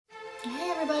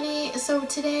everybody. So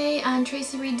today on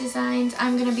Tracie Reed Designs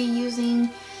I'm going to be using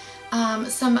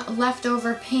some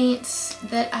leftover paints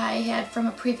that I had from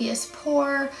a previous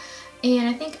pour, and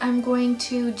I think I'm going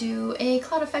to do a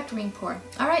cloud effect ring pour.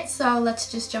 Alright, so let's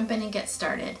just jump in and get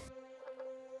started.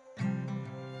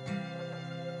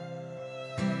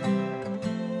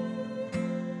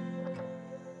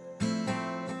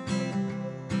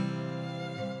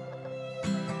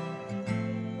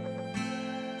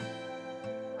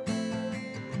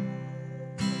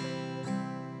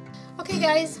 Okay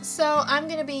guys, so I'm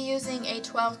going to be using a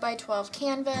 12 by 12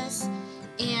 canvas,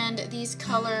 and these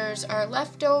colors are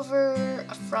leftover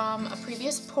from a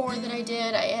previous pour that I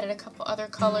did. I added a couple other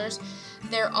colors.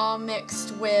 They're all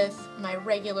mixed with my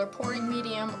regular pouring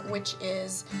medium, which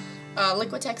is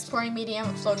liquitex pouring medium,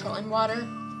 Floetrol and water.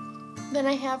 Then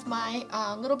I have my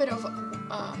little bit of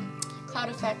cloud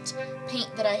effect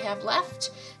paint that I have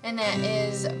left, and that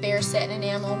is bare satin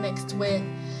enamel mixed with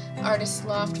Artist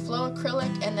Loft Flow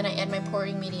Acrylic, and then I add my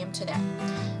pouring medium to that.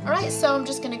 Alright, so I'm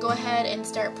just going to go ahead and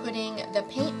start putting the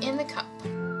paint in the cup.